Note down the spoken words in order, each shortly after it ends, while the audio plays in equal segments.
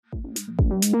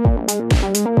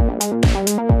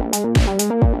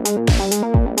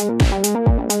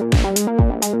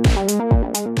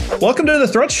Welcome to the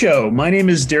Threat Show. My name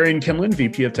is Darian Kimlin,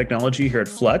 VP of Technology here at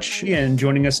Fletch, and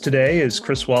joining us today is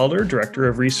Chris Wilder, Director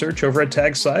of Research over at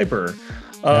Tag Cyber.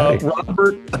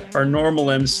 Robert, our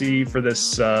normal MC for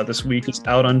this week, is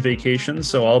out on vacation,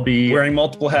 so I'll be wearing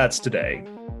multiple hats today.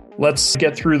 Let's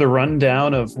get through the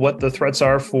rundown of what the threats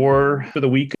are for the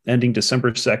week ending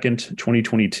December 2nd,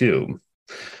 2022.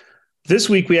 This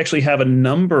week, we actually have a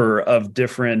number of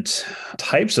different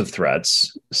types of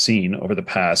threats seen over the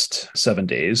past 7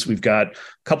 days. We've got a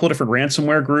couple of different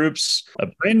ransomware groups, a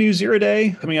brand new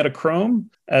zero-day coming out of Chrome,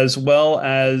 as well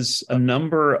as a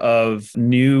number of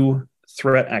new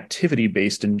threat activity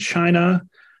based in China,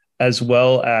 as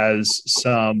well as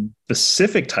some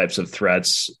specific types of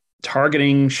threats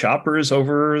targeting shoppers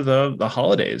over the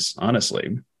holidays,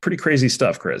 honestly. Pretty crazy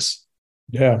stuff, Chris.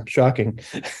 Yeah, shocking.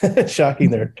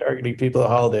 Shocking they're targeting people at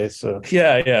holidays. So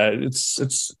yeah,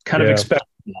 it's kind of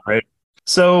expected, right?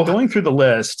 So going through the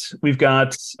list, we've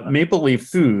got Maple Leaf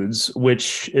Foods,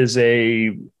 which is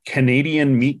a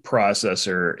Canadian meat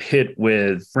processor hit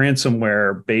with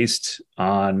ransomware based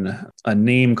on a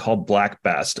name called Black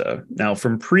Basta. Now,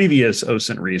 from previous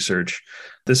OSINT research,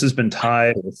 this has been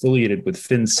tied or affiliated with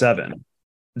Fin7.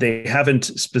 They haven't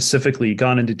specifically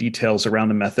gone into details around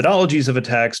the methodologies of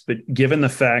attacks, but given the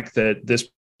fact that this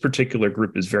particular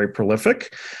group is very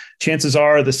prolific, chances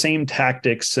are the same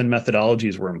tactics and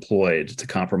methodologies were employed to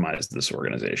compromise this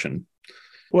organization.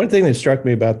 One thing that struck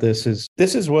me about this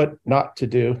is what not to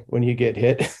do when you get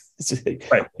hit.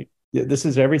 Right. This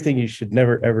is everything you should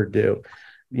never, ever do.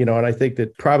 And I think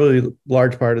that probably a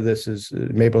large part of this is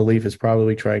Maple Leaf is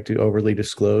probably trying to overly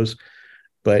disclose.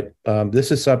 But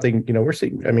this is something, we're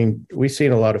seeing. I mean, we've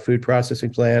seen a lot of meat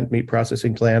processing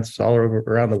plants all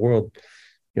around the world.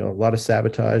 A lot of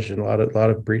sabotage and a lot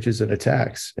of breaches and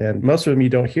attacks. And most of them you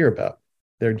don't hear about.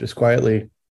 They're just quietly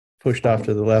pushed off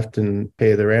to the left and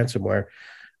pay the ransomware.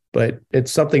 But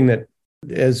it's something that,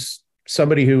 as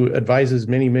somebody who advises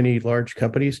many, many large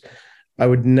companies, I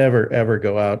would never, ever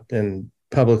go out and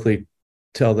publicly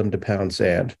tell them to pound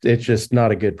sand. It's just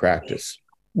not a good practice.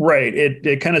 Right.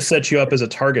 It kind of sets you up as a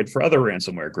target for other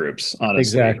ransomware groups, honestly.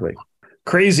 Exactly.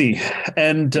 Crazy.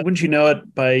 And wouldn't you know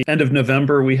it, by end of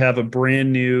November, we have a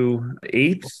brand new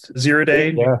 8th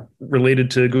zero-day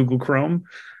related to Google Chrome.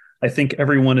 I think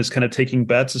everyone is kind of taking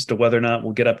bets as to whether or not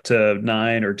we'll get up to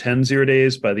 9 or 10 zero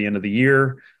days by the end of the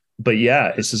year. But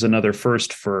yeah, this is another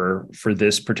first for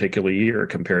this particular year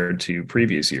compared to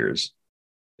previous years.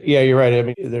 Yeah, you're right. I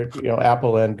mean,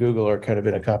 Apple and Google are kind of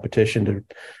in a competition to,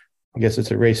 I guess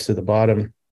it's a race to the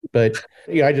bottom. But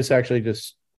I just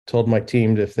told my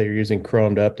team that if they're using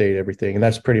Chrome to update everything, and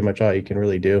that's pretty much all you can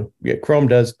really do. Yeah, Chrome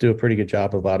does do a pretty good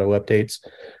job of auto updates,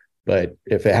 but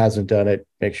if it hasn't done it,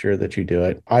 make sure that you do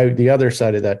it. The other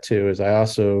side of that too is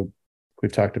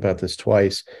we've talked about this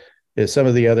twice, is some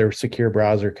of the other secure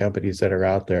browser companies that are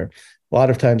out there. A lot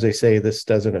of times they say this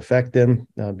doesn't affect them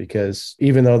because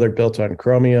even though they're built on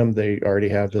Chromium, they already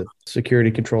have the security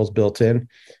controls built in.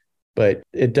 But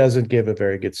it doesn't give a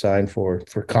very good sign for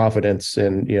confidence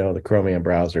in the Chromium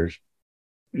browsers.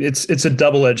 It's a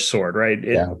double-edged sword, right?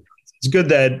 It's good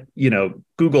that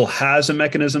Google has a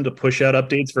mechanism to push out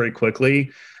updates very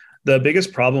quickly. The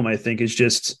biggest problem, I think, is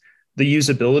just the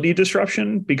usability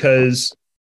disruption because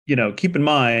keep in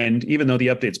mind, even though the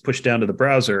update's pushed down to the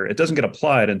browser, it doesn't get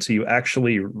applied until you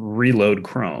actually reload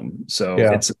Chrome. So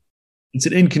it's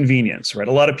an inconvenience, right?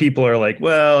 A lot of people are like,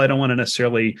 well, I don't want to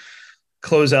necessarily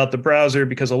close out the browser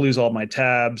because I'll lose all my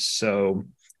tabs. So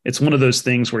it's one of those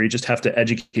things where you just have to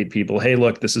educate people. Hey,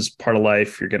 look, this is part of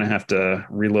life. You're going to have to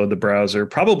reload the browser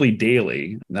probably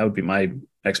daily. That would be my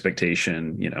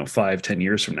expectation, 5-10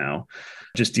 years from now,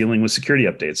 just dealing with security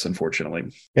updates,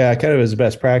 unfortunately. Yeah, kind of as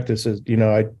best practice is,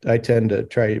 I tend to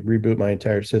try to reboot my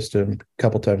entire system a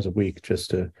couple times a week just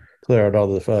to clear out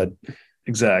all the FUD.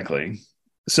 Exactly.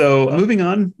 So moving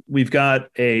on, we've got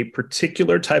a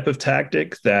particular type of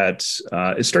tactic that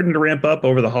is starting to ramp up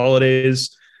over the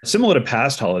holidays, similar to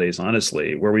past holidays,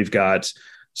 honestly, where we've got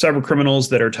cyber criminals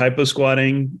that are typo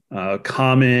squatting,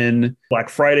 common Black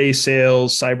Friday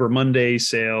sales, Cyber Monday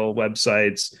sale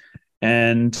websites,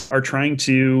 and are trying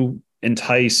to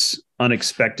entice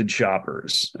unexpected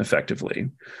shoppers effectively.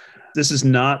 This is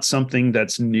not something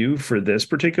that's new for this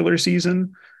particular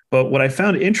season. But what I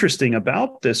found interesting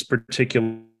about this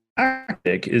particular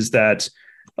tactic is that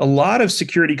a lot of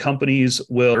security companies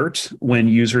will alert when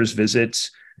users visit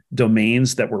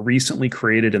domains that were recently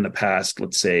created in the past,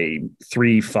 let's say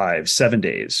 3, 5, 7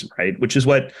 days, right? Which is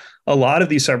what a lot of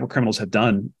these cyber criminals have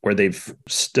done, where they've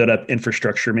stood up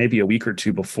infrastructure maybe a week or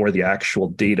two before the actual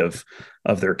date of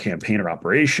their campaign or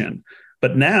operation.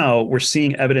 But now we're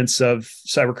seeing evidence of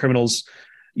cyber criminals,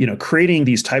 creating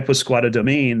these typo squatted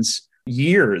domains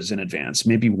years in advance,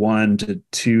 maybe 1 to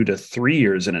 2 to 3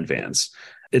 years in advance.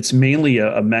 It's mainly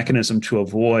a mechanism to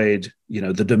avoid,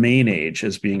 the domain age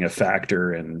as being a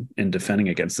factor in defending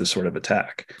against this sort of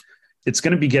attack. It's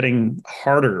going to be getting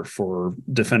harder for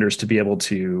defenders to be able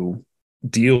to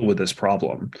deal with this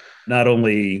problem, not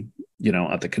only,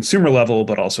 at the consumer level,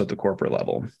 but also at the corporate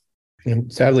level.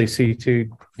 And sadly, C2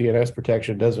 DNS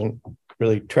protection doesn't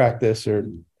really track this or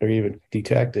even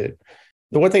detect it.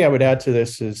 The one thing I would add to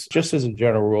this is, just as a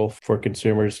general rule for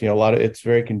consumers, it's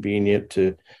very convenient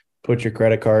to put your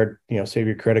credit card, save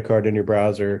your credit card in your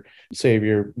browser, save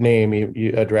your name,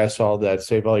 you address all that,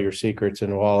 save all your secrets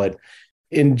in a wallet.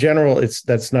 In general,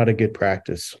 that's not a good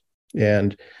practice.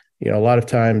 And, a lot of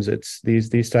times it's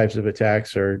these types of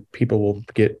attacks, or people will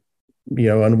get,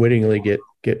 unwittingly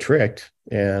get tricked.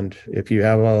 And if you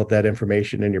have all of that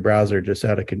information in your browser just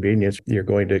out of convenience, you're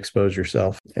going to expose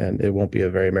yourself, and it won't be a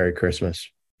very Merry Christmas.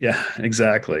 Yeah,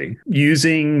 exactly.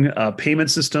 Using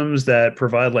payment systems that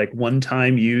provide like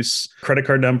one-time use credit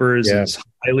card numbers is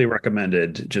highly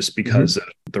recommended, just because of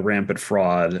the rampant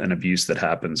fraud and abuse that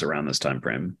happens around this time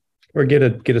frame. Or get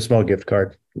a small gift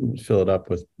card, fill it up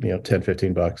with $10,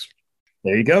 $15.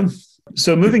 There you go.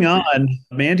 So moving on,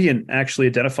 Mandiant actually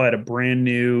identified a brand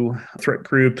new threat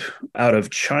group out of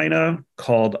China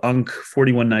called UNC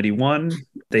 4191.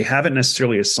 They haven't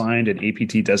necessarily assigned an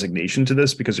APT designation to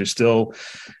this because they're still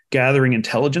gathering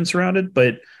intelligence around it.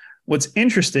 But what's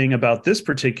interesting about this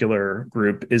particular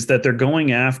group is that they're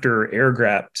going after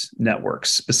air-gapped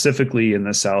networks, specifically in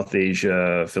the South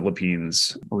Asia,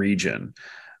 Philippines region.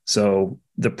 So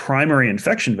the primary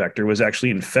infection vector was actually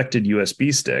infected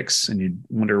USB sticks. And you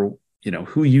wonder,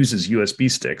 who uses USB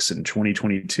sticks in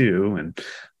 2022? And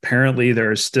apparently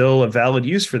there's still a valid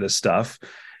use for this stuff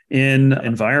in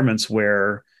environments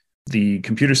where the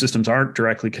computer systems aren't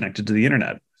directly connected to the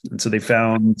internet. And so they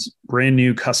found brand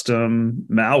new custom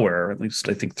malware, at least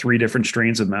I think 3 different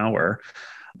strains of malware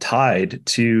tied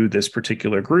to this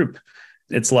particular group.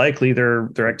 It's likely their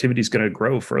activity is going to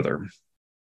grow further.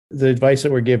 The advice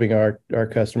that we're giving our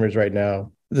customers right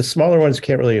now, the smaller ones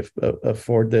can't really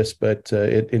afford this, but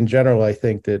in general, I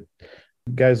think that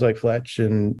guys like Fletch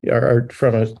and are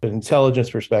from an intelligence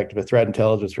perspective, a threat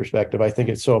intelligence perspective, I think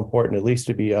it's so important at least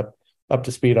to be up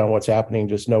to speed on what's happening,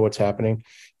 just know what's happening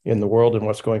in the world and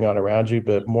what's going on around you.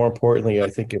 But more importantly, I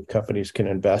think if companies can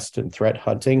invest in threat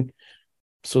hunting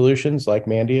solutions like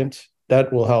Mandiant,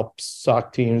 that will help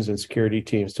SOC teams and security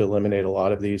teams to eliminate a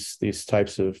lot of these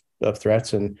types of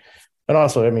threats. And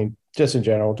also, I mean, just in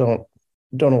general,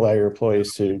 don't allow your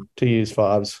employees to use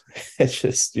fobs. It's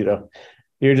just,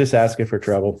 you're just asking for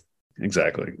trouble.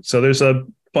 Exactly. So there's a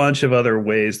bunch of other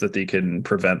ways that they can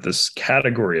prevent this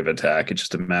category of attack. It's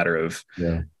just a matter of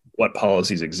what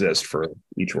policies exist for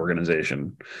each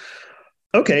organization.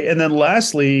 Okay. And then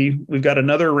lastly, we've got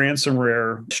another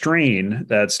ransomware strain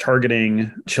that's targeting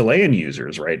Chilean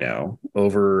users right now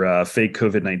over fake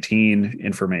COVID-19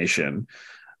 information,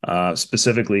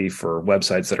 specifically for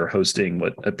websites that are hosting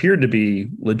what appeared to be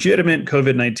legitimate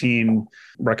COVID-19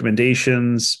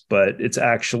 recommendations, but it's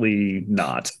actually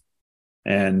not.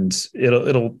 And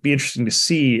it'll be interesting to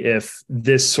see if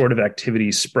this sort of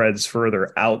activity spreads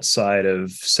further outside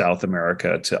of South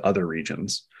America to other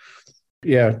regions.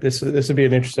 Yeah, this would be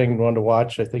an interesting one to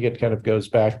watch. I think it kind of goes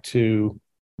back to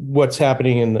what's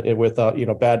happening with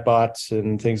bad bots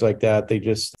and things like that.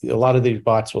 A lot of these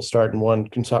bots will start in one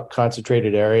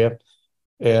concentrated area,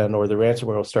 or the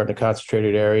ransomware will start in a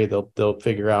concentrated area. They'll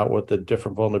figure out what the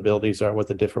different vulnerabilities are, what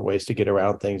the different ways to get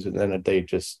around things, and then they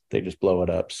just blow it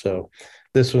up. So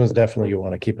this one's definitely you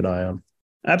want to keep an eye on.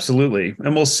 Absolutely.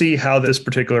 And we'll see how this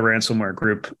particular ransomware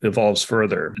group evolves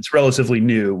further. It's relatively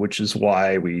new, which is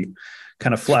why we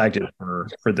kind of flagged it for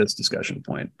this discussion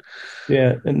point.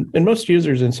 Yeah. And most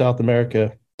users in South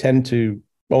America tend to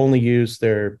only use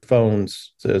their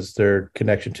phones as their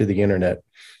connection to the internet.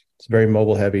 It's a very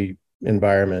mobile heavy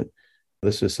environment.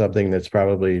 This is something that's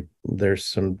probably, there's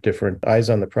some different eyes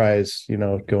on the prize,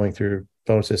 going through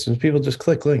phone systems. People just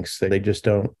click links. They just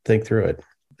don't think through it.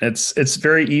 It's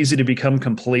very easy to become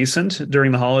complacent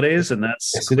during the holidays, and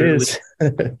that's yes, it is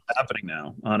happening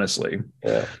now, honestly.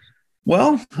 Yeah.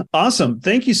 Well, awesome.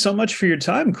 Thank you so much for your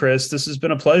time, Chris. This has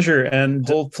been a pleasure. And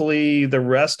hopefully the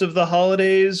rest of the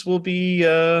holidays will be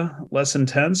less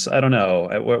intense. I don't know.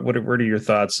 What are your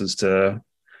thoughts as to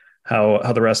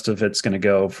how the rest of it's going to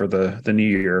go for the new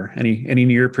year. Any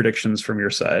New Year predictions from your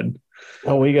side?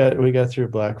 Oh, we got through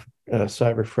Black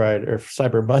Cyber Friday or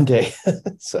Cyber Monday.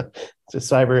 So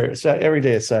every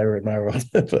day is cyber in my world.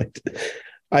 But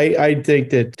I think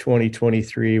that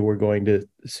 2023 we're going to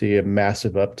see a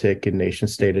massive uptick in nation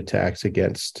state attacks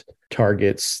against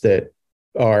targets that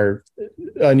are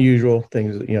unusual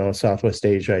things. Southwest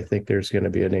Asia, I think there's going to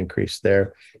be an increase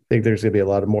there. I think there's going to be a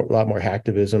lot more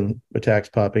hacktivism attacks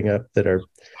popping up that are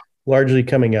largely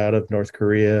coming out of North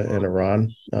Korea and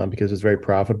Iran, because it's very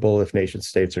profitable if nation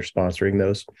states are sponsoring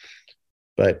those.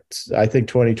 But I think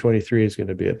 2023 is going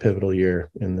to be a pivotal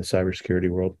year in the cybersecurity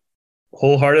world.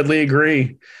 Wholeheartedly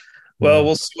agree. Well,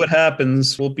 we'll see what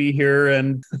happens. We'll be here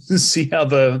and see how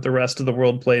the rest of the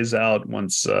world plays out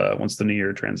once the new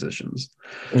year transitions.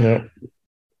 Yeah.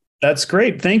 That's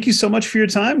great. Thank you so much for your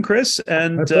time, Chris.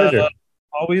 And my pleasure.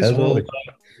 Always.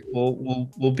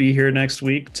 We'll be here next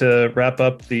week to wrap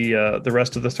up the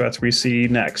rest of the threats we see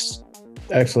next.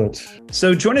 Excellent.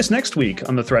 So join us next week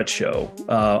on The Threat Show.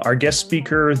 Our guest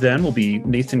speaker then will be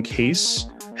Nathan Case,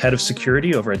 head of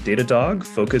security over at Datadog,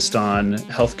 focused on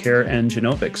healthcare and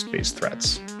genomics-based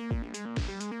threats.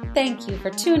 Thank you for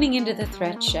tuning into The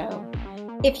Threat Show.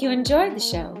 If you enjoyed the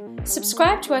show,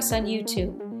 subscribe to us on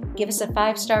YouTube, give us a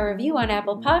 5-star review on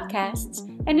Apple Podcasts,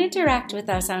 and interact with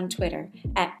us on Twitter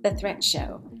at The Threat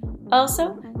Show.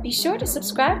 Also, be sure to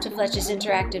subscribe to Fletch's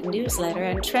interactive newsletter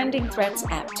and Trending Threats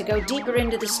app to go deeper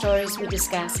into the stories we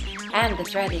discuss and the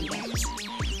threat index.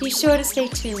 Be sure to stay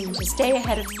tuned to stay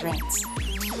ahead of threats.